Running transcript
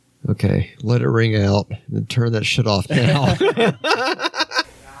Okay, let it ring out and then turn that shit off now.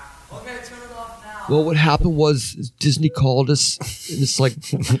 Well, what happened was Disney called us, and it's like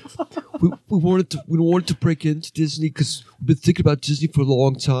we wanted to break into Disney because we've been thinking about Disney for a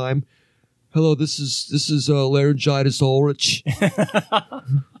long time. Hello, this is Laryngitis Ulrich.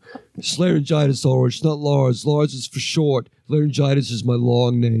 It's Laryngitis Ulrich, not Lars. Lars is for short. Laryngitis is my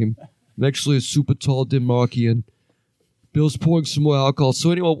long name. I'm actually a super tall Denmarkian. Bill's pouring some more alcohol.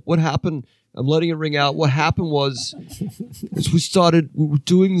 So anyway, what happened? I'm letting it ring out. What happened was we were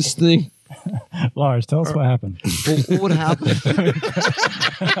doing this thing. Lars, tell us what happened. Well, what happened?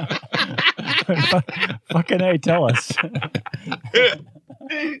 Fucking A, tell us.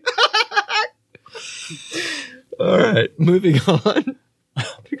 All right, moving on.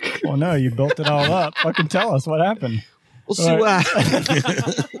 Well, no, you built it all up. Fucking tell us what happened. We'll see what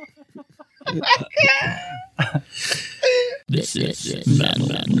happens. This is Metal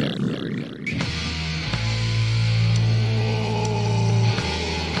Nerd.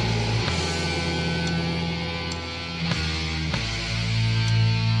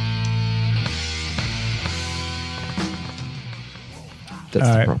 That's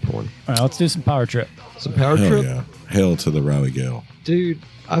All the right. proper one. All right, let's do some Power Trip. Some power Hell trip? yeah. Hail to the Rally Gale. Dude,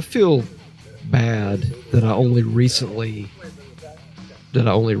 I feel bad that I only recently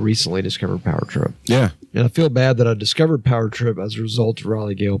discovered Power Trip. Yeah. And I feel bad that I discovered Power Trip as a result of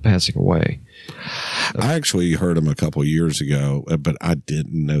Riley Gale passing away. I actually heard them a couple years ago, but I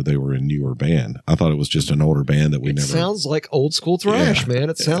didn't know they were a newer band. I thought it was just an older band that we It never... sounds like old school thrash, Yeah. man.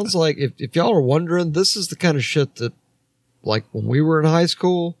 It sounds like, if y'all are wondering, this is the kind of shit that, like, when we were in high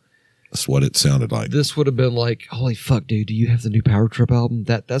school, That's what it sounded like. this would have been like, holy fuck, dude, do you have the new Power Trip album?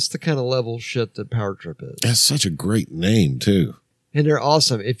 That's the kind of level shit that Power Trip is. That's such a great name, too. And they're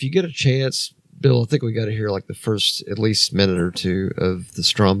awesome. If you get a chance, Bill, I think we got to hear like the first at least minute or two of the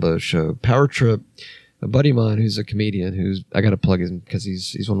Strombo show. Power Trip, a buddy of mine who's a comedian, I got to plug him because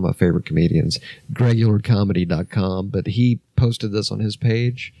he's one of my favorite comedians, GregUillardComedy.com, but he posted this on his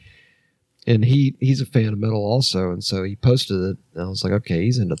page. And he's a fan of metal also, and so he posted it, and I was like, okay,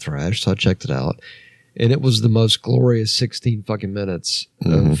 he's into thrash, so I checked it out. And it was the most glorious 16 fucking minutes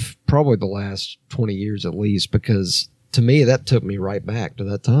of probably the last 20 years at least, because to me, that took me right back to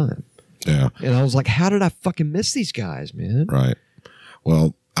that time. Yeah. And I was like, how did I fucking miss these guys, man? Right.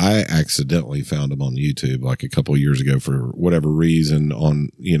 Well, I accidentally found them on YouTube like a couple of years ago for whatever reason on,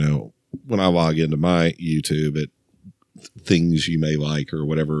 when I log into my YouTube, it things you may like or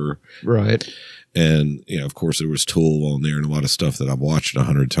whatever. Right. And, of course there was Tool on there and a lot of stuff that I've watched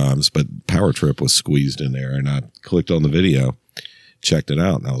 100 times, but Power Trip was squeezed in there and I clicked on the video, checked it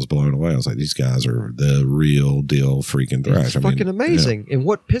out, and I was blown away. I was like, these guys are the real deal freaking thrash. It's fucking amazing. And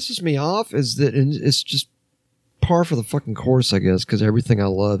what pisses me off is that it's just par for the fucking course, I guess, because everything I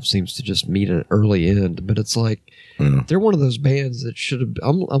love seems to just meet an early end. But it's like, they're one of those bands that should have,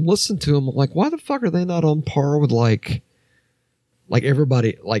 I'm listening to them, I'm like, why the fuck are they not on par with like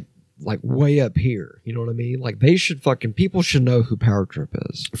everybody, like way up here? You know what I mean? Like they should people should know who Power Trip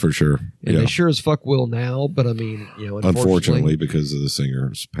is. For sure. And they sure as fuck will now, but I mean, unfortunately because of the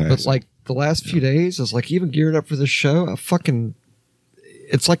singer's passing. But like the last few days, I was like, even gearing up for this show,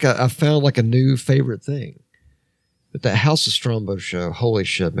 it's like I found like a new favorite thing. But that House of Strombo show, holy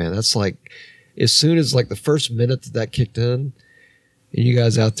shit, man. That's like, as soon as like the first minute that kicked in, and you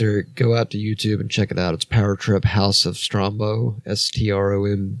guys out there, go out to YouTube and check it out. It's Power Trip House of Strombo,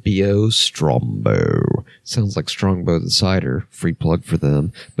 Strombo, Strombo. Sounds like Strongbow the cider, free plug for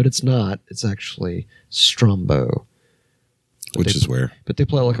them. But it's not. It's actually Strombo. Which is where? But they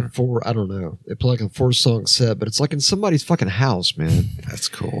play like a 4-song set, but it's like in somebody's fucking house, man. That's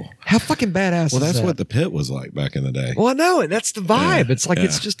cool. How fucking badass Well, is that's that? what the Pit was like back in the day. Well, I know it. That's the vibe. Yeah, It's like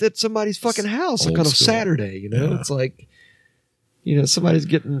it's just at somebody's fucking house, like Old on a school. Saturday, Yeah. It's like, somebody's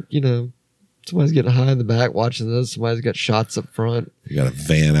getting high in the back watching this. Somebody's got shots up front. You got a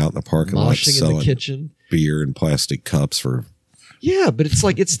van out in the parking lot Moshing in selling the kitchen. beer in plastic cups for... Yeah, but it's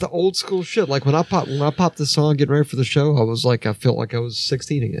like, it's the old school shit. Like when I popped the song getting ready for the show, I felt like I was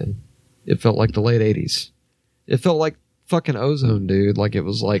 16 again. It felt like the late 80s. It felt like fucking Ozone, dude. Like it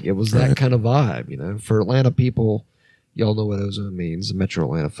was that kind of vibe, For Atlanta people, y'all know what Ozone means, the Metro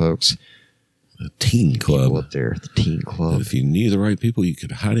Atlanta folks. The teen People club. up there, the teen club. And if you knew the right people, you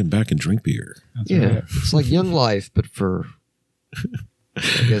could hide him back and drink beer. That's Yeah, right. it's like Young Life, but for,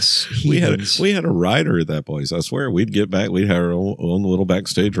 I guess, heathens. We had a rider at that place. I swear, we'd get back. We'd have our own little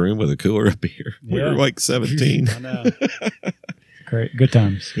backstage room with a cooler of beer. We Yeah. were like 17. I know. Great. Good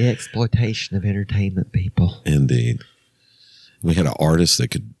times. The exploitation of entertainment, people. Indeed. We had an artist that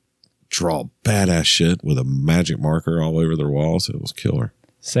could draw badass shit with a magic marker all over their walls. It was killer.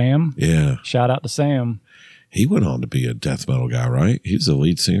 Sam. Yeah. Shout out to Sam. He went on to be a death metal guy, right? He was the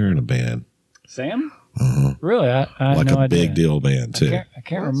lead singer in a band. Sam? Uh-huh. Really? I had Like no a idea. big deal band, too. I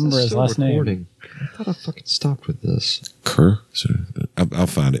can't remember his last name. I thought I fucking stopped with this. Kerr? I'll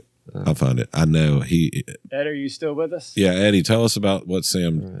find it. I'll find it. I know he. Ed, are you still with us? Yeah, Eddie, tell us about what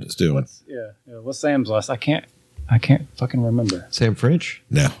Sam is doing. What's Sam's last? I can't fucking remember. Sam French?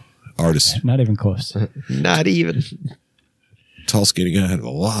 No, artist. Not even close. Not even. Tall, skinny guy, had a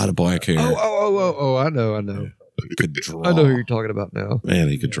lot of black hair. Oh, I know. He could draw. I know who you're talking about now. Man,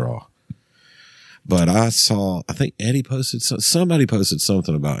 he could draw. But I think Eddie posted, somebody posted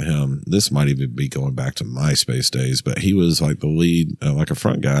something about him. This might even be going back to MySpace days, but he was like the lead, like a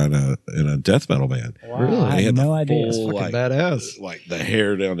front guy in a death metal band. Wow, Really? I He had had no the idea. full, Fucking badass. Like the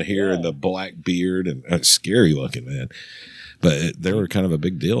hair down to here and the black beard and scary looking, man. But they were kind of a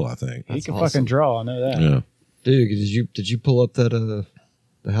big deal, I think. He That's can awesome. fucking draw. I know that. Yeah. Dude, did you pull up that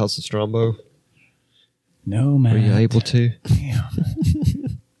the House of Strombo? No, man. Were you able to? Damn.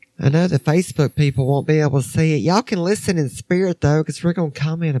 I know the Facebook people won't be able to see it. Y'all can listen in spirit, though, because we're going to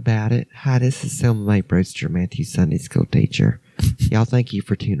comment about it. Hi, this is Selma Mae Brewster, Matthew Sunday School teacher. Y'all, thank you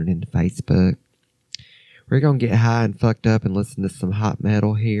for tuning into Facebook. We're going to get high and fucked up and listen to some hot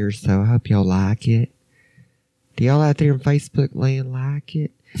metal here, so I hope y'all like it. Do y'all out there in Facebook land like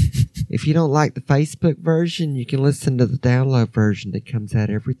it? If you don't like the Facebook version, you can listen to the download version that comes out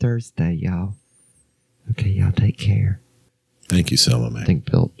every Thursday, y'all. Okay, y'all take care. Thank you, Selma, man. I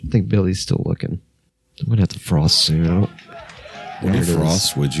think Billy's still looking. I'm gonna have to frost soon. When you There it is.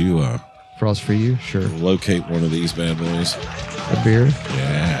 frost, would you Frost for you? Sure. locate one of these bad boys? A beer?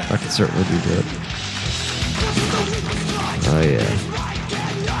 Yeah. I can certainly do that. Oh yeah.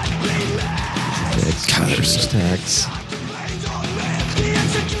 It's Gosh. tax.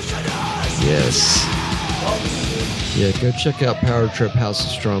 Yes. Yeah, go check out Power Trip House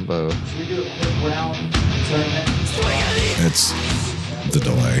of Strombo. It's the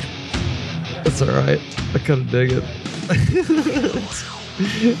delay. That's alright. I kind of dig it.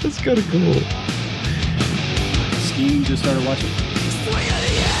 It's kind of cool. Scheme just started watching.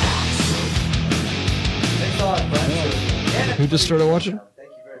 Who just started watching?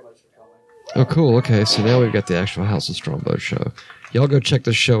 Oh, cool. Okay, so now we've got the actual House of Strombo show. Y'all go check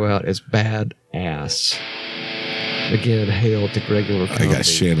the show out. It's badass. Again, hail to Regular I Comedy. got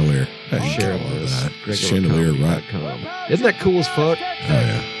Chandelier. Share Hey, this. Chandelier, right? Isn't that cool as fuck? Oh,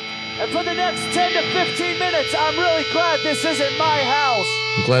 yeah. And for the next 10 to 15 minutes, I'm really glad this isn't my house.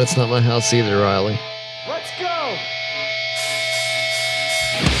 I'm glad it's not my house either, Riley. Let's go.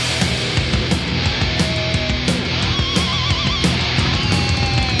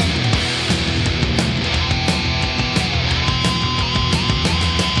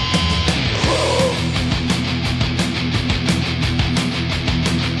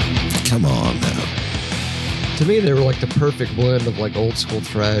 Come on now. To me, they were like the perfect blend of like old school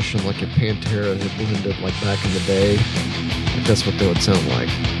thrash and like a Pantera had blended like back in the day. Like that's what they would sound like.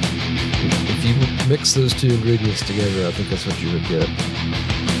 If you mix those two ingredients together, I think that's what you would get.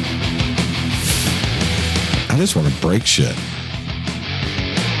 I just want to break shit.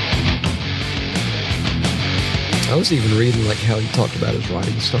 I was even reading like how he talked about his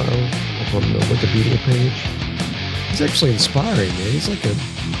writing style up on the Wikipedia page. He's actually inspiring, man.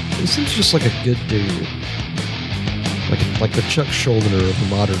 He seems just like a good dude. Like the Chuck Schuldiner of the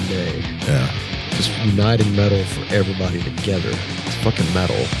modern day. Yeah. Just uniting metal for everybody together. It's fucking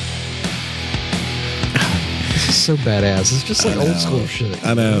metal. This is so badass. It's just like I old know. school shit.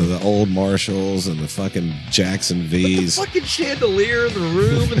 I know, the old Marshalls and the fucking Jackson The V's. fucking chandelier in the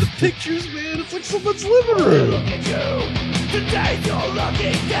room and the pictures, man. It's like someone's living room. Today's your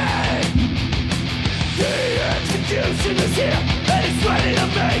lucky day. The execution is here, and it's ready to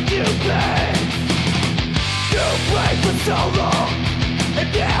make you pay. You played for so long, and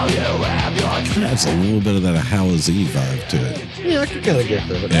now you have your That's a little bit of that Howl's Eve vibe to it. Yeah, I can kind of get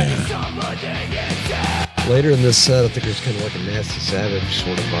that. Yeah. Later in this set, I think there's kind of like a Nasty Savage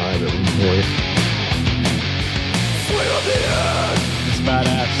sort of vibe at one point. It's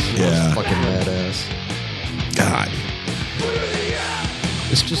badass. Yeah. It's fucking badass. God.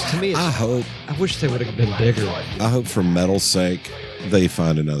 It's just, to me, I wish they would have been bigger. hope for metal's sake, they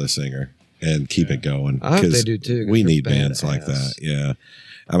find another singer and keep it going. I hope 'Cause they do too, 'cause We they're need bands like badass. that. Yeah.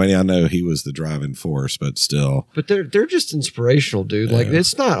 I mean, I know he was the driving force, but still. But they're just inspirational, dude. Like, Yeah.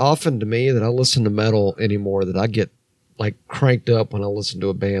 it's not often to me that I listen to metal anymore that I get like cranked up when I listen to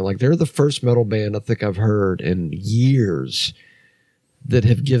a band. Like, they're the first metal band I think I've heard in years that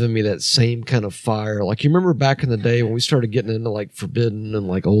have given me that same kind of fire. Like, you remember back in the day when we started getting into like Forbidden and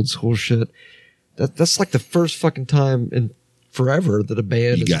like old school shit? That's like the first fucking time in forever that a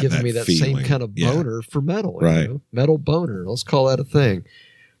band You is got giving that me that feeling. same kind of Yeah. boner for metal. Right. You know? Metal boner. Let's call that a thing.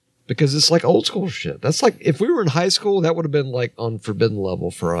 Because it's like old school shit. That's like, if we were in high school, that would have been like on forbidden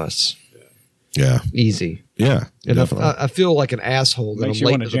level for us. Yeah. Easy. Yeah. And definitely. I feel like an asshole that Makes I'm you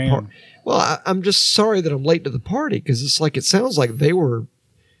late wanna to the jam. party. Well, I'm just sorry that I'm late to the party because it's like, it sounds like they were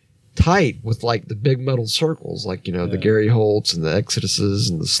tight with like the big metal circles, like, you know, the Gary Holtz and the Exoduses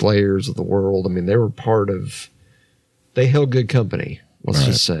and the Slayers of the world. I mean, they were they held good company, let's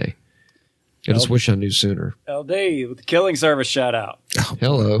just say. I just wish I knew sooner. LD with the Killing Service shout out.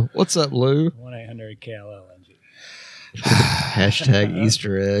 Hello. What's up, Lou? 1-800-KLLNG. Hashtag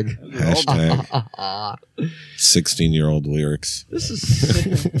Easter egg. Hashtag 16-year-old lyrics. This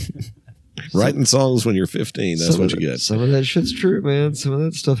is Writing songs when you're 15. That's what you get. Some of that shit's true, man. Some of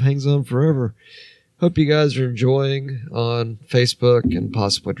that stuff hangs on forever. Hope you guys are enjoying on Facebook and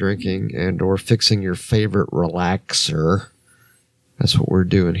possibly drinking and or fixing your favorite relaxer. That's what we're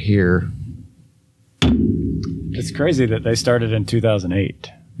doing here. It's crazy that they started in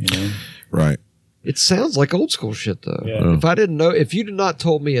 2008. You know, Right. It sounds like old school shit, though. Yeah. If I didn't know, if you did not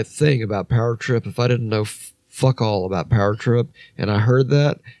told me a thing about Power Trip, if I didn't know fuck all about Power Trip, and I heard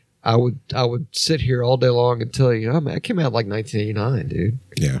that, I would sit here all day long and tell you, oh man, it came out like 1989, dude,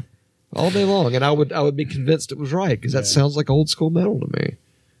 Yeah. all day long, and I would be convinced it was right because that sounds like old school metal to me,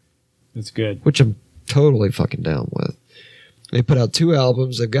 it's good. which I'm totally fucking down with. They put out 2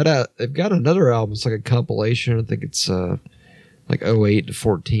 albums. They've got another album. It's like a compilation. I think it's like 08 to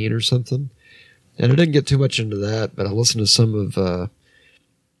 14 or something. And I didn't get too much into that, but I listened to some of the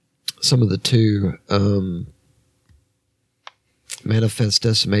 2. Manifest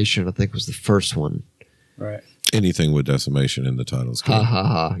Decimation, I think, was the first one. Right. Anything with decimation in the title is good. Ha ha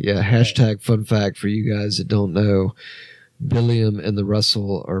ha. Yeah, hashtag fun fact for you guys that don't know. Billiam and the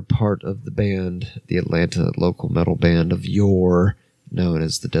Russell are part of the band, the Atlanta local metal band of yore, known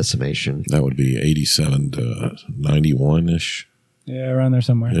as the Decimation. That would be 87 to 91-ish. Yeah, around there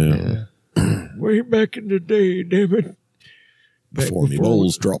somewhere. Yeah. Way back in the day, damn it. Before me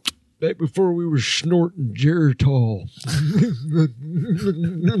bowls dropped. Back before we were snorting Geritol.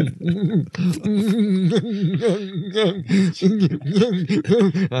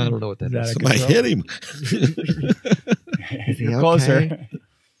 I don't know what that is. Somebody hit him. Is he You're okay? closer.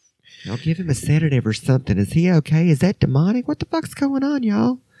 Y'all give him a sedative or something. Is he okay? Is that demonic? What the fuck's going on,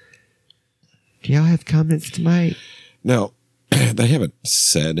 y'all? Do y'all have comments to make? Now, they haven't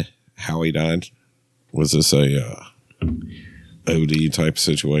said how he died. Was this a OD type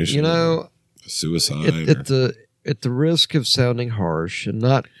situation? You know, Suicide? at the risk of sounding harsh, and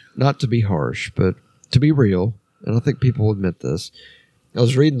not to be harsh, but to be real, and I think people will admit this. I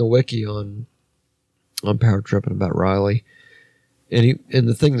was reading the wiki on Power Trip and about Riley, and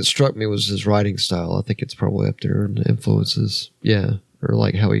the thing that struck me was his writing style. I think it's probably up there in the influences, yeah, or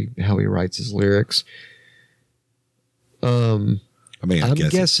like how he writes his lyrics. I mean, I'm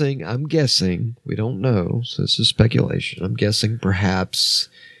guessing, we don't know, so this is speculation. I'm guessing perhaps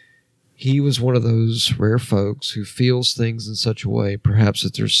he was one of those rare folks who feels things in such a way, perhaps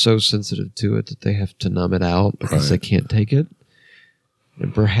that they're so sensitive to it that they have to numb it out because they can't take it.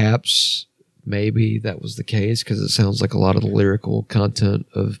 And perhaps, maybe that was the case because it sounds like a lot of the lyrical content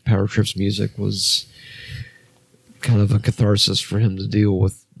of Power Trip's music was kind of a catharsis for him to deal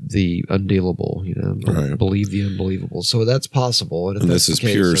with the undealable, you know, Right. believe the unbelievable. So that's possible. And if And that's this is the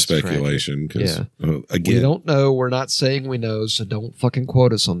case, pure that's tragic. speculation. Because, Yeah. We again, don't know. We're not saying we know, so don't fucking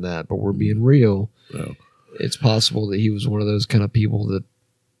quote us on that. But we're being real. No. It's possible that he was one of those kind of people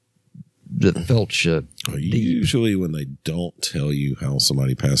that felt shit. usually when they don't tell you how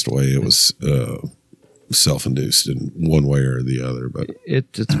somebody passed away, it was self-induced in one way or the other. But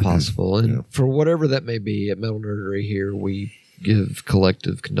It's possible, and Yeah. for whatever that may be, at Metal Nerdery here, we give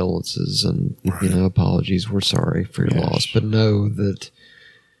collective condolences and apologies. We're sorry for your loss, but know that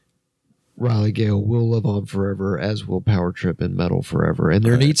Riley Gale will live on forever, as will Power Trip and metal forever. And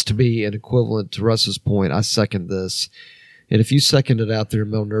there needs to be an equivalent to Russ's point. I second this. And if you second it out there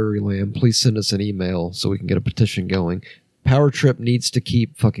in Metal Nerdery land, please send us an email so we can get a petition going. Power Trip needs to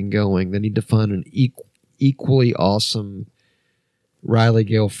keep fucking going. They need to find an equally awesome Riley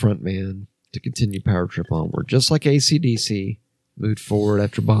Gale frontman to continue Power Trip onward. Just like AC/DC moved forward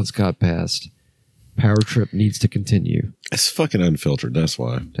after Bon Scott passed, Power Trip needs to continue. it's fucking unfiltered. That's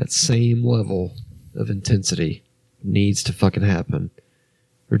why. That same level of intensity needs to fucking happen.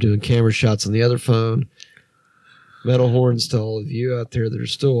 We're doing camera shots on the other phone. Metal horns to all of you out there that are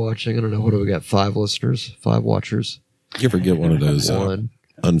still watching. I don't know, what do we got? 5 listeners? 5 watchers? You ever get one of those One.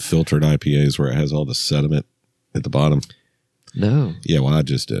 unfiltered IPAs where it has all the sediment at the bottom? No. Yeah, well, I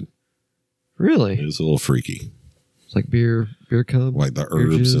just did. Really? It was a little freaky. It's like beer beer cum? like the Beer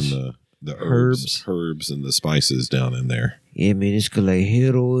herbs juice? and the Herbs. herbs and the spices down in there. Yeah, man, it's got like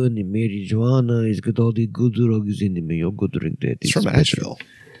heroin and marijuana. It's got all the good drugs in it, man. You'll go drink that. It's from better. Asheville.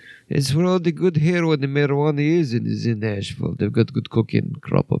 It's where all the good heroin and marijuana is in Asheville. They've got good cooking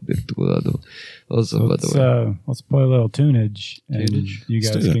crop up there too. Also, So by let's, the way. let's play a little tunage, and Tunage? you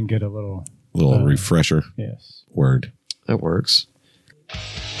Let's guys do that. can get a little. Little refresher Yes. word. That works.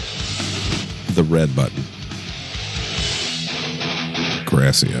 The red button.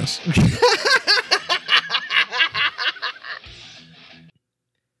 Gracias.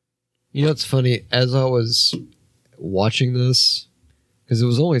 You know, it's funny. As I was watching this, because it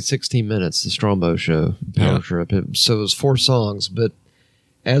was only 16 minutes, the Strombo show, Power Yeah. Trip. So it was 4 songs. But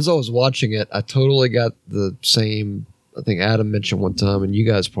as I was watching it, I totally got the same. I think Adam mentioned one time, and you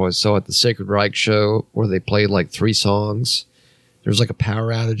guys probably saw it, the Sacred Reich show, where they played like 3 songs. There was like a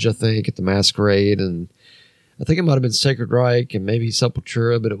power outage, I think, at the Masquerade, and I think it might have been Sacred Reich and maybe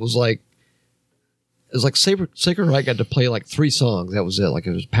Sepultura, but it was like Sacred Reich got to play like 3 songs. That was it. Like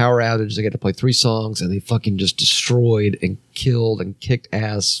it was power outage. They got to play 3 songs, and they fucking just destroyed and killed and kicked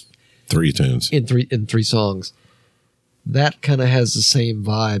ass 3 tunes. in three songs. That kind of has the same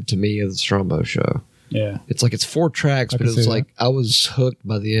vibe to me as the Strombo show. Yeah. It's like it's 4 tracks, I but can it was see like I was hooked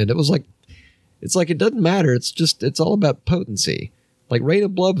by the end. It was like it doesn't matter. It's all about potency. Like Rain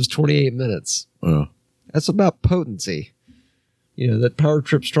of Blood was 28 minutes. Oh, That's about potency. You know, that Power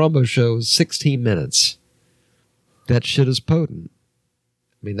Trip Strombo show is 16 minutes. That shit is potent.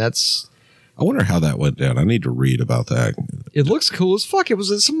 I mean, I wonder how that went down. I need to read about that. it looks cool as fuck. It was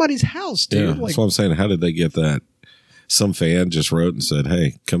in somebody's house, dude. Yeah, Like, that's what I'm saying. How did they get that? Some fan just wrote and said,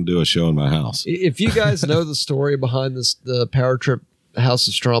 "Hey, come do a show in my house." if you guys know the story behind the Power Trip House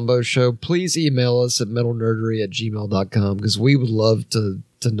of Strombo show, please email us at metalnerdery@gmail.com because we would love to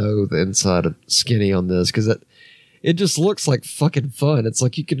know the inside of Skinny on this because it just looks like fucking fun. It's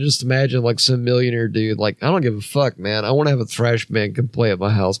like you can just imagine like some millionaire dude like, I don't give a fuck, man. I want to have a thrash band come play at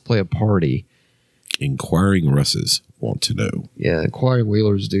my house, play a party. Inquiring Russes want to know. Yeah, Inquiring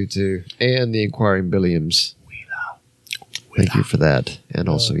Wheelers do too. And the Inquiring Billiams. Thank you for that. And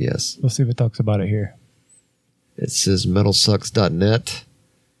also, yes, Let's see if it talks about it here. it says metalsucks.net.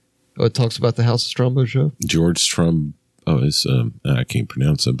 Oh, it talks about the House of Strombo show? George Strum. Oh, it's I can't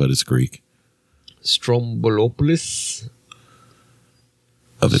pronounce it, but it's Greek. Strombolopoulos.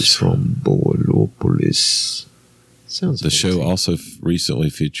 Others. Strombolopoulos. Sounds The show fancy. also recently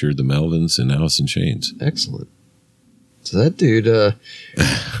featured the Melvins and Alice in Chains. Excellent. So that dude,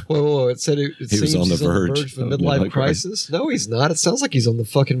 whoa, it said it He seems was on the he's verge of a of midlife midlife crisis. No, he's not. It sounds like he's on the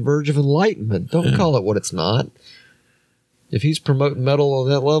fucking verge of enlightenment. Don't call it what it's not. If he's promoting metal on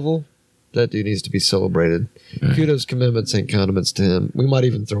that level, that dude needs to be celebrated. Kudos, commitments, and condiments to him. We might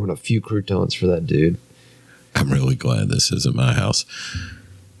even throw in a few croutons for that dude. I'm really glad this isn't my house.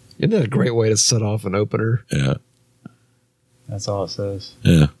 Isn't that a great way to set off an opener? Yeah. That's all it says.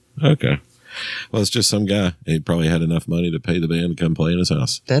 Yeah. Okay. Well, it's just some guy. He probably had enough money to pay the band to come play in his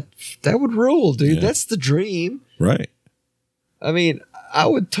house. That would rule, dude. Yeah. That's the dream. Right. I mean, I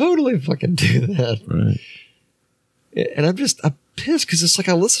would totally fucking do that. Right. And I'm pissed because it's like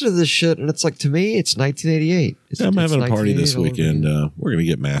I listen to this shit and it's like, to me, it's 1988. Yeah, I'm having a party this 1988 all over weekend. again. We're going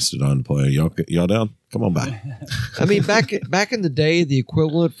to get Mastodon to play. Y'all down? Come on by. I mean, back in the day, the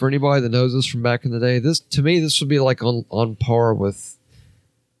equivalent for anybody that knows us from back in the day, this would be like on par with,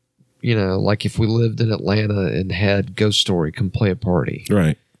 you know, like if we lived in Atlanta and had Ghost Story come play a party.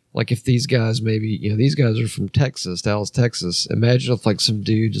 Right. Like if these guys maybe, you know, these guys are from Texas, Dallas, Texas. Imagine if like some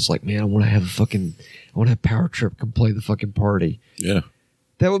dude just like, man, I want to have Power Trip come play the fucking party. Yeah.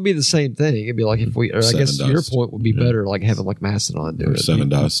 That would be the same thing. It'd be like if we, or I Seven guess your Dust. point would be better, like having like Mastodon do Or it. Seven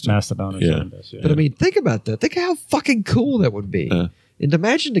Dust. Mastodon or Yeah. Seven Dust, yeah. But I mean, think about that. Think how fucking cool that would be. And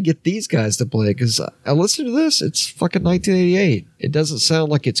imagine to get these guys to play, because I listen to this, it's fucking 1988. It doesn't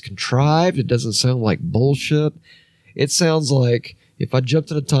sound like it's contrived. It doesn't sound like bullshit. It sounds like if I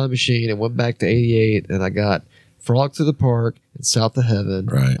jumped in a time machine and went back to 88 and I got Frolic Through the Park and South of Heaven,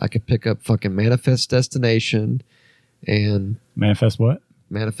 Right. I could pick up fucking Manifest Destination and Manifest what?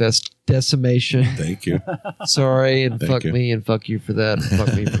 Manifest Decimation. Thank you. Sorry, and Thank fuck you. me and fuck you for that. And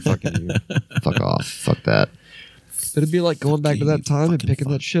fuck me for fucking you. Fuck off. Fuck that. But it'd be like going back to that time and Fucking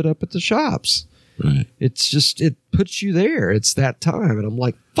picking that shit up at the shops. Right. It's just, it puts you there. It's that time. And I'm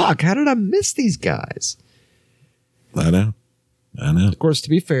like, fuck, how did I miss these guys? I know. Of course, to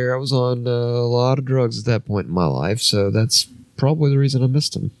be fair, I was on a lot of drugs at that point in my life. So that's probably the reason I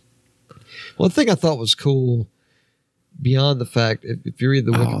missed them. One thing I thought was cool, beyond the fact, if you read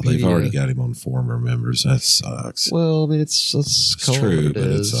the Wikipedia. Oh, they've already got him on former members. That sucks. Well, I mean, let's call true, it what but it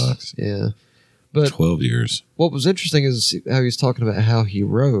it is. sucks. Yeah. But 12 years. what was interesting is how he was talking about how he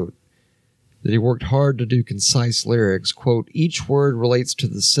wrote, that he worked hard to do concise lyrics. Quote, each word relates to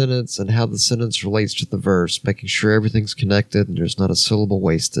the sentence and how the sentence relates to the verse, making sure everything's connected and there's not a syllable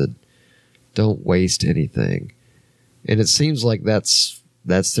wasted. Don't waste anything. And it seems like that's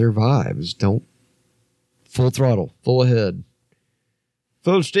their vibes. Don't full throttle, full ahead.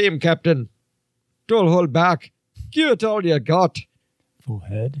 Full steam, Captain. Don't hold back. Give it all you got. Full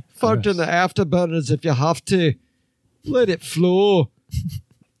head. Fart in the afterburners if you have to. Let it flow.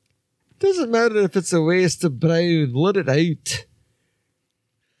 Doesn't matter if it's a waste of brown. Let it out.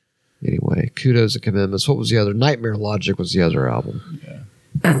 Anyway, Kudos and Commandments. What was the other? Nightmare Logic was the other album.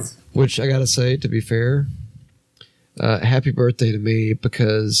 Yeah. Which I gotta say, to be fair, happy birthday to me,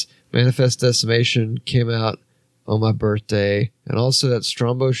 because Manifest Decimation came out on my birthday, and also that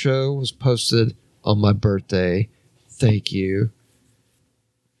Strombo show was posted on my birthday. Thank you.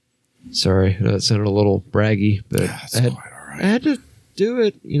 Sorry, I know it sounded a little braggy, but That's I quite all right. had to do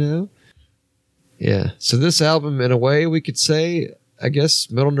it, you know. Yeah. So this album, in a way, we could say, I guess,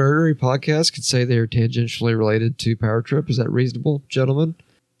 Metal Nerdery Podcast could say they're tangentially related to Power Trip. Is that reasonable, gentlemen?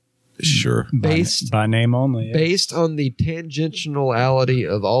 Sure. Based by name only. yeah. Based on the tangentiality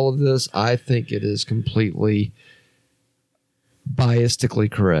of all of this, I think it is completely biastically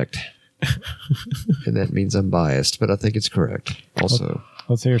correct. And that means I'm biased, but I think it's correct. Also,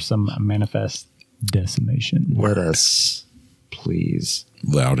 Let's hear some Manifest Decimation. let us, please,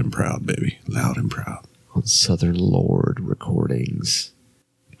 Loud and proud, baby. Loud and proud. on Southern Lord Recordings.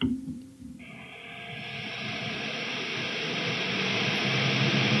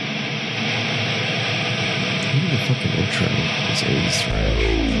 Even the fucking intro is 80s trash.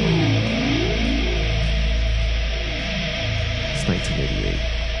 It's 1988.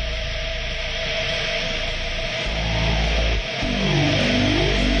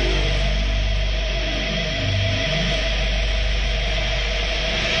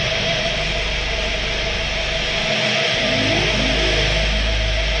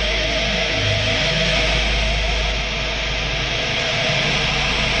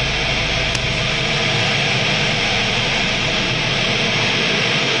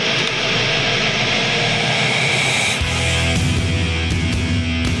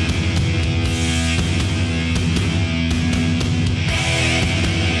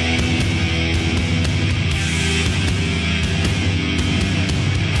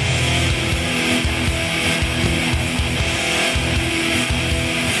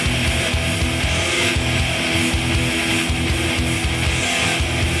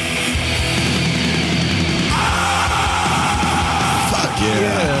 Fuck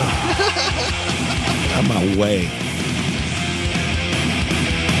yeah. Out my way.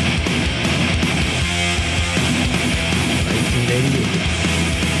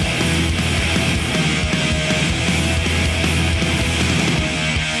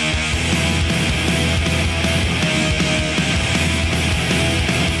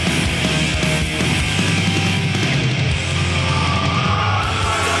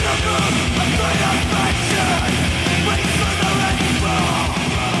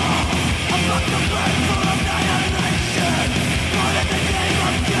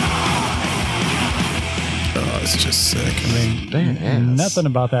 Oh, it's just sick. Badass. Nothing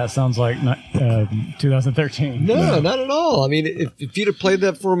about that sounds like 2013. No, not at all. I mean, if you'd have played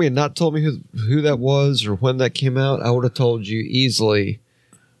that for me and not told me who that was or when that came out, I would have told you easily.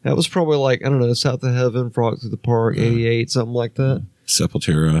 That was probably like, I don't know, South of Heaven, Frog Through the Park, 88, something like that.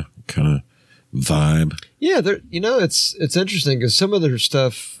 Sepultura kind of vibe. Yeah, it's interesting because some of their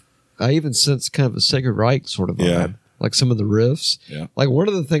stuff, I even sense kind of a Sacred Reich sort of vibe. Yeah. Like some of the riffs. Yeah. Like one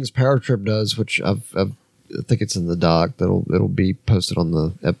of the things Power Trip does, which I think it's in the doc, it'll be posted on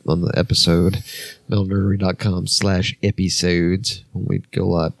the episode, metalnerdery.com/episodes when we go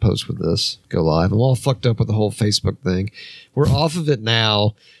live, post with this, go live. I'm all fucked up with the whole Facebook thing. We're off of it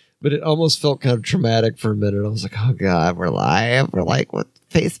now, but it almost felt kind of traumatic for a minute. I was like, oh God, we're live. We're like, what,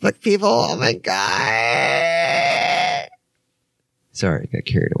 Facebook people? Oh my God. Sorry, I got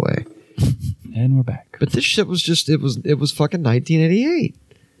carried away. And we're back. But this shit was just, it was fucking 1988.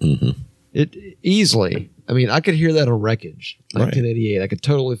 Mm-hmm. It easily. I mean, I could hear that on Wreckage. Right. 1988. I could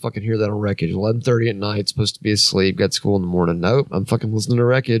totally fucking hear that on Wreckage. 11:30 at night, supposed to be asleep, got school in the morning. Nope, I'm fucking listening to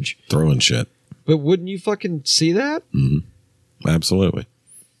Wreckage. Throwing shit. But wouldn't you fucking see that? Mm-hmm. Absolutely.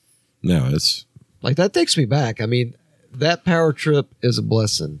 No, it's, Like, that takes me back. I mean, that Power Trip is a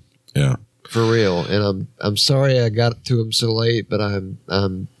blessing. yeah. For real. And I'm sorry I got to them so late, but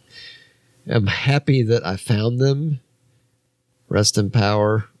I'm happy that I found them. Rest in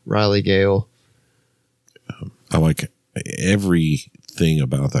power, Riley Gale. I like every thing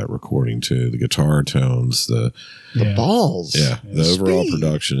about that recording too. The guitar tones, the balls. the overall Speed.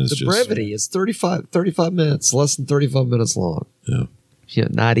 production is The just brevity. It's 35 minutes, less than 35 minutes long. Yeah. Yeah,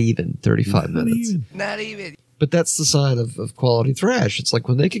 not even 35 minutes. Not even. But that's the sign of quality thrash. It's like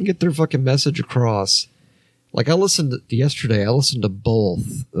when they can get their fucking message across. Like I listened to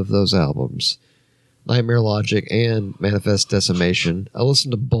both of those albums, Nightmare Logic and Manifest Decimation. I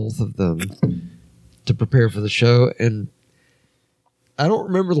listened to both of them to prepare for the show, and I don't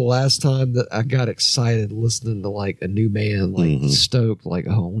remember the last time that I got excited listening to like a new band, like stoked, like,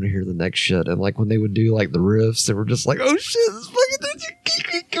 oh, I want to hear the next shit. And like when they would do like the riffs, they were just like, oh shit, this fucking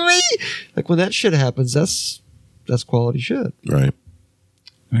like when that shit happens, that's quality shit. right.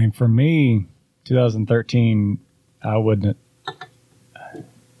 I mean, for me, 2013, I wouldn't.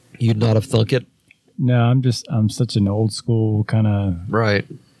 You'd not have thunk it, No, I'm such an old school kind of. right?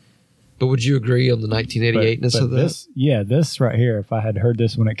 But would you agree on the 1988ness of that? This right here, if I had heard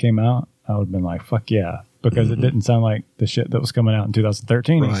this when it came out, I would have been like, fuck yeah. Because it didn't sound like the shit that was coming out in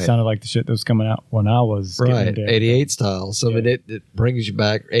 2013. Right. It sounded like the shit that was coming out when I was getting Right, into it. 88 style. So I mean, it brings you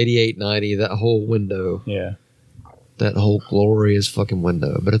back 88, 90, that whole window, Yeah. that whole glorious fucking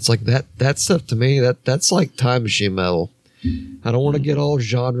window. But it's like that stuff to me, that's like time machine metal. I don't want to get all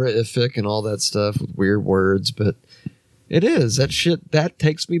genre-ific and all that stuff with weird words, but it is. That shit, that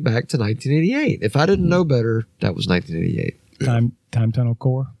takes me back to 1988. If I didn't know better, that was 1988. Time Tunnel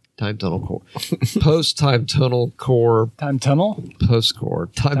Core. Time Tunnel Core. Post-Time Tunnel Core. Time Tunnel? Post-Core.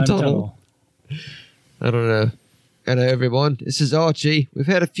 Time Tunnel. I don't know. Hello, everyone. This is Archie. We've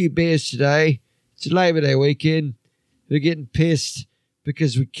had a few beers today. It's Labor Day weekend. We're getting pissed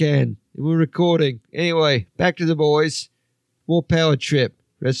because we can. And we're recording. Anyway, back to the boys. More Power Trip.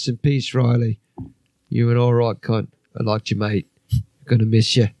 Rest in peace, Riley. You an all right cunt. I liked you, mate. Gonna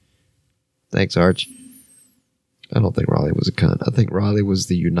miss you. Thanks, Arch. I don't think Riley was a cunt. I think Riley was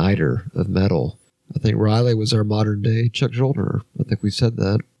the uniter of metal. I think Riley was our modern day Chuck Schuldiner. I think we said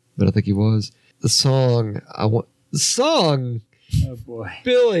that, but I think he was. The song, Oh boy.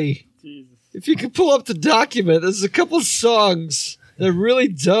 Billy, Jesus. if you could pull up the document, there's a couple songs that I really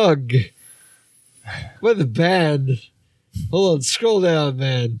dug by the band. Hold on, scroll down,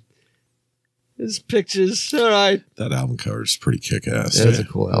 man. There's pictures. All right. That album cover is pretty kick-ass. That's a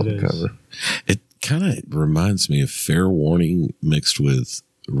cool album is. cover. It kind of reminds me of Fair Warning mixed with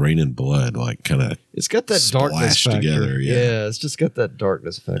Rain and Blood, like kind of. It's got that darkness splashed factor. together, yeah. It's just got that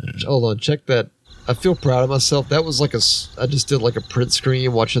darkness factor. Hold on, check that. I feel proud of myself. That was like I just did like a print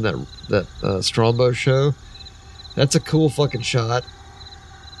screen watching that Strombo show. That's a cool fucking shot.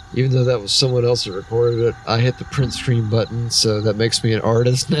 Even though that was someone else that recorded it, I hit the print screen button, so that makes me an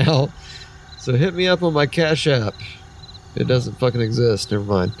artist now. So hit me up on my Cash App. It doesn't fucking exist. Never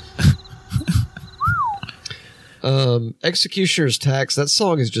mind. Executioner's Tax. That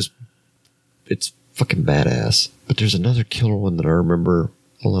song is just, it's fucking badass. But there's another killer one that I remember.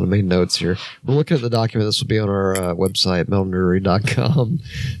 Hold on, I made notes here. We're looking at the document. This will be on our website,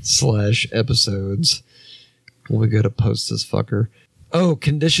 metalnerdery.com/episodes. When we go to post this fucker. Oh,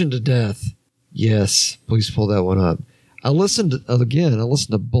 Conditioned to Death. Yes, please pull that one up. I listened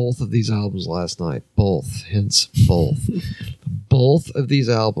to both of these albums last night. Both, hence both. Both of these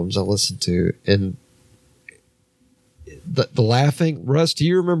albums I listened to, and the laughing. Russ, do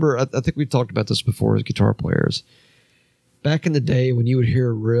you remember? I think we've talked about this before as guitar players. Back in the day when you would hear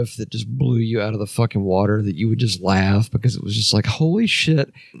a riff that just blew you out of the fucking water, that you would just laugh because it was just like, holy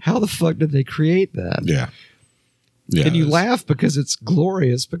shit, how the fuck did they create that? Yeah. Yeah, And you laugh because it's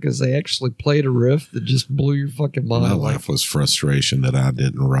glorious because they actually played a riff that just blew your fucking mind. My Like, laugh was frustration that I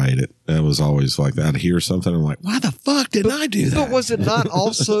didn't write it. That was always like that. I'd hear something, I'm like, why the fuck didn't I do that? but was it not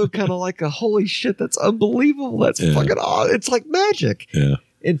also kind of like a holy shit, that's unbelievable? That's fucking awesome. It's like magic. Yeah.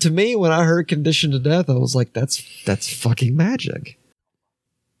 And to me, when I heard Conditioned to Death, I was like, that's fucking magic.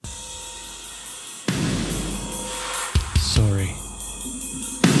 Sorry.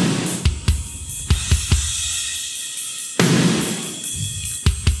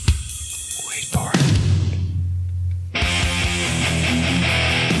 Wait for it.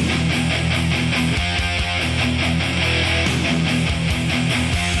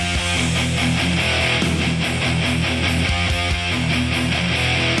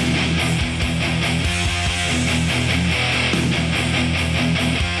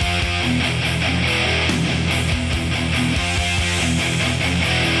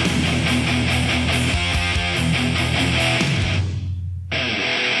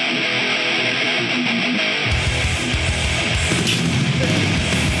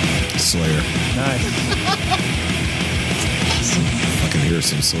 Slayer. Nice. I can hear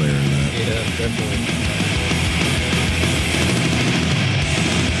some Slayer in that. Yeah, definitely.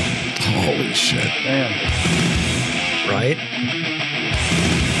 Holy shit. Damn. Right?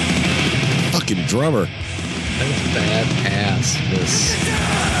 Fucking drummer. That is badass.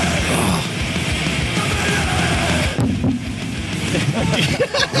 This.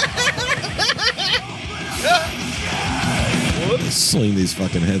 Sling these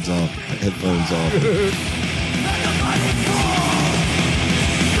fucking headphones off.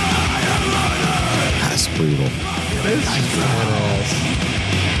 That's brutal. This is badass.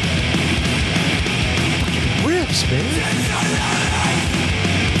 Rips, man.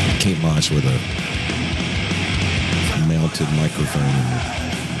 Kate Mosh with a mounted microphone.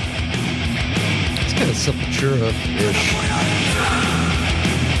 It's kind of Sepultura-ish.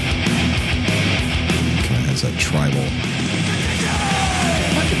 Kind of has that tribal.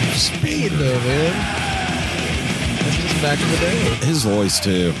 Speed, though, man. That's just back in the day. His voice,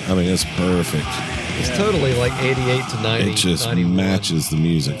 too. I mean, it's perfect. It's totally like 88 to 90. It just 91. matches the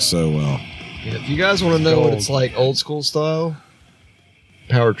music so well. Yeah, if you guys want to know what Gold. it's like old school style,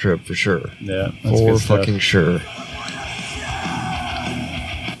 Power Trip for sure. Yeah. That's For good stuff. fucking sure.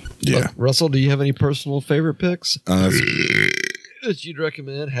 Yeah. Russell, do you have any personal favorite picks that you'd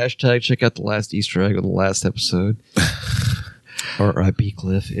recommend? Hashtag check out the last Easter egg on the last episode. R.I.P.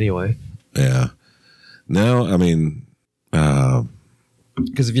 Cliff. Anyway. Yeah. No, I mean,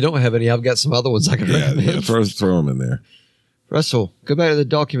 Because if you don't have any, I've got some other ones I can recommend. throw them in there. Russell, go back to the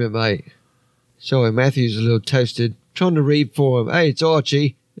document, mate. Sorry, Matthew's a little toasted. Trying to read for him. Hey, it's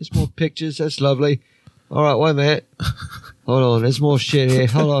Archie. There's more pictures. That's lovely. All right, wait a minute. Hold on. There's more shit here.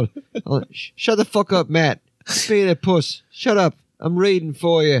 Hold on. Shut the fuck up, Matt. Be there, puss. Shut up. I'm reading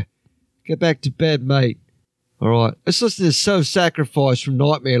for you. Get back to bed, mate. All right. Let's listen to Soul Sacrifice from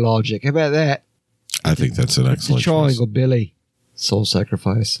Nightmare Logic. How about that? I think that's an It's a excellent triangle, Billy. Soul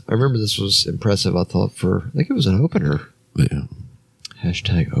Sacrifice. I remember this was impressive, I thought, I think it was an opener. Yeah.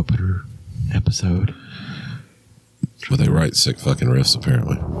 Hashtag opener episode. Well, they write sick fucking riffs,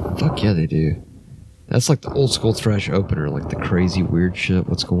 apparently. Fuck yeah, they do. That's like the old school thrash opener, like the crazy weird shit.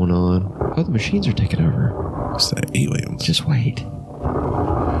 What's going on? Oh, the machines are taking over. It's the aliens. Just wait.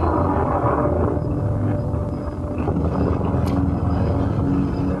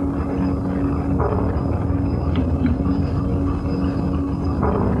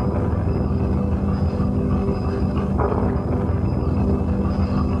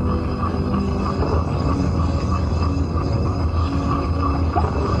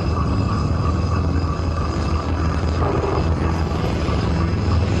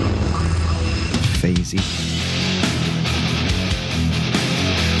 Phasey.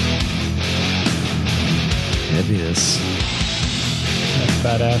 Heaviness. That's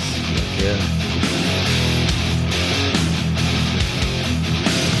badass. Yeah.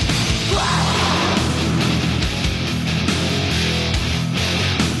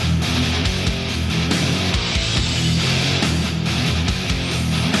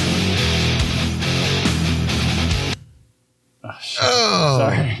 Oh,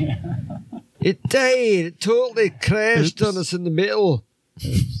 Sorry. it did. It totally crashed on us in the middle.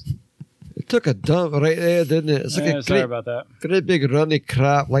 It took a dump right there, didn't it? It's like Yeah, a sorry great, about that. great big runny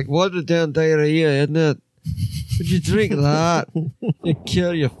crap, like water down diarrhea, isn't it? Would you drink that? You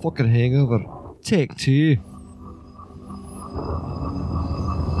cure your fucking hangover. Take two.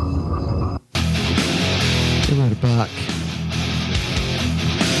 Come on back.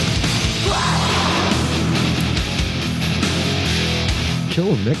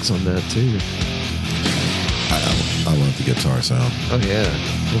 Killer mix on that too. I love the guitar sound. Oh yeah,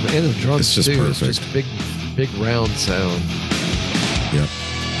 well, and the drums It's just too. perfect. It's just big round sound. Yep.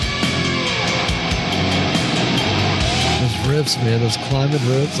 Those riffs, man, those climbing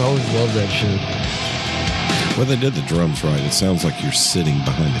riffs. I always love that shit. Well, they did the drums right. It sounds like you're sitting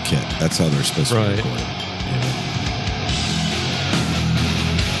behind the kit. That's how they're supposed to Right. record it. Yeah.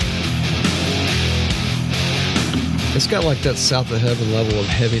 It's got like that South of Heaven level of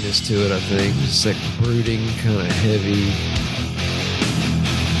heaviness to it. I think it's like brooding, kind of heavy.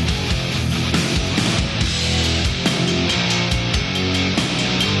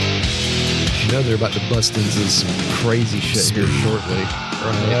 You know they're about to bust into some crazy shit here shortly,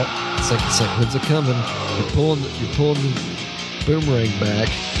 right? Yep. It's like when's it coming? You're pulling the boomerang back.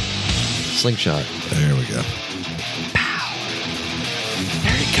 Slingshot. There we go.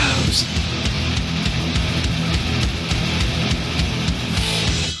 There it goes.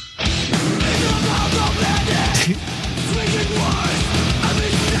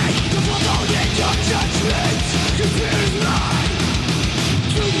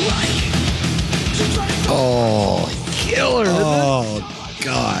 Oh, Killer! isn't it? oh,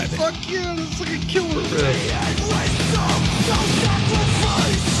 God. Fuck yeah, that's like a killer riff.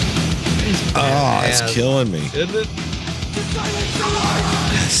 Oh, it's killing me. Isn't it?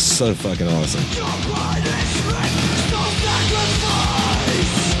 It's so fucking awesome.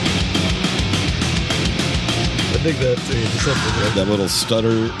 I think that too. Just have to That little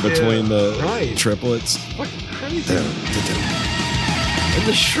stutter between the right. triplets. fucking crazy. And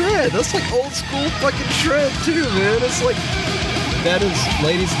the shred, that's like old school fucking shred too, man. It's like, that is,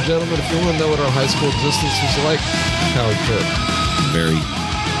 ladies and gentlemen, if you want to know what our high school existence was like, Power Trip. Very.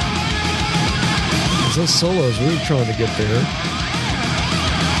 Those solos, we were trying to get there.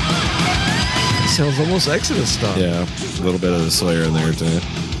 It sounds almost Exodus style. Yeah, a little bit of the Slayer in there too.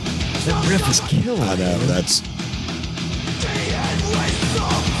 That riff is killing. I know, that's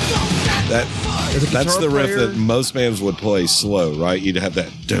As a that's guitar the riff player- that most bands would play slow, right? You'd have that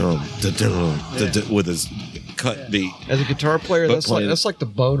dum with his cut beat. As a guitar player, But that's like the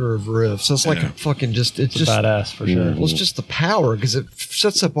boner of riffs. That's like a fucking just it's It's just badass for sure. well, it's just the power because it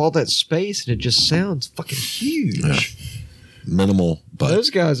sets up all that space and it just sounds fucking huge. Minimal, but Those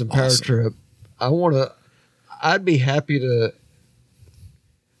guys in Power awesome. Trip, I'd be happy to.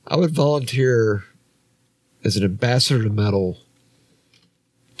 I would volunteer as an ambassador to metal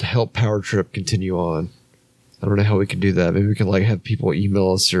to help Power Trip continue on. I don't know how we can do that. Maybe we can like have people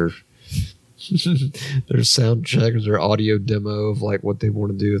email us their sound check or their audio demo of like what they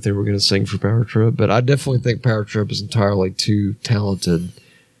want to do if they were going to sing for Power Trip. But I definitely think Power Trip is entirely too talented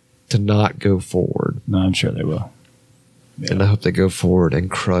to not go forward. No, I'm sure they will. And I hope they go forward and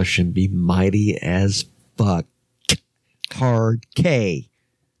crush and be mighty as fuck. Hard K.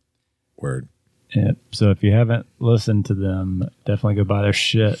 word. Yeah. So if you haven't listened to them, definitely go buy their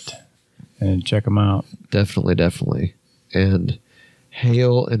shit and check them out. Definitely. And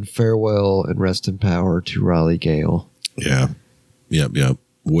hail and farewell and rest in power to Riley Gale. Yeah, yep.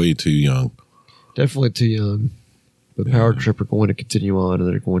 Way too young. Definitely too young. But Power Trip are going to continue on and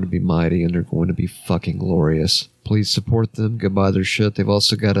they're going to be mighty and they're going to be fucking glorious. Please support them. Go buy their shit. They've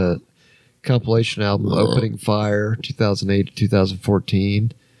also got a compilation album, Opening Fire, 2008 to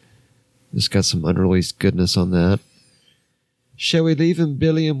 2014. It's got some unreleased goodness on that. Shall we leave him,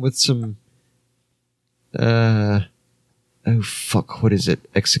 Billiam, with some... oh, fuck. What is it?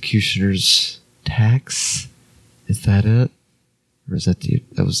 Executioner's Tax? Is that it? Or is that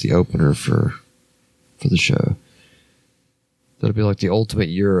that was the opener for the show? That'll be like the ultimate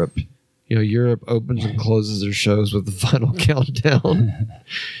Europe. You know, Europe opens and closes their shows with the final countdown.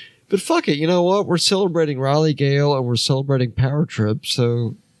 But fuck it, you know what? We're celebrating Riley Gale and we're celebrating Power Trip,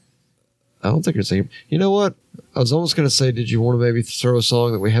 so I don't think it's any. You know what? I was almost going to say, did you want to maybe throw a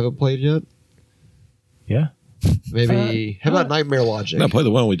song that we haven't played yet? Yeah. Maybe. How about Nightmare Logic? No, play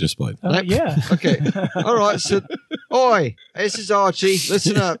the one we just played. Yeah. Okay. All right. So, oi, this is Archie.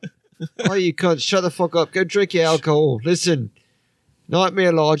 Listen up. Oh, you cunts. Shut the fuck up. Go drink your alcohol. Listen.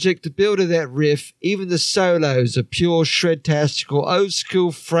 Nightmare Logic, the build of that riff, even the solos are pure shred-tastical, old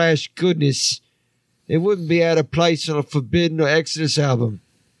school thrash goodness. It wouldn't be out of place on a Forbidden or Exodus album.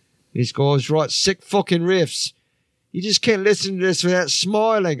 These guys write sick fucking riffs. You just can't listen to this without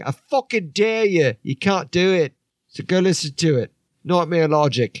smiling. I fucking dare you. You can't do it. So go listen to it. Nightmare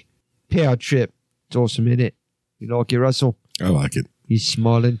Logic. Power Trip. It's awesome, innit? You like it, Russell? I like it. You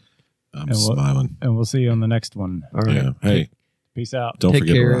smiling? I'm And we'll- smiling. And we'll see you on the next one. All right. Yeah. Hey, Peace out. don't Take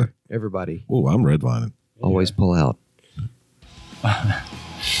forget to care, rock. everybody. Oh, I'm redlining. Always pull out.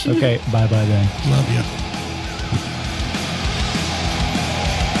 Okay. Bye then. Love you.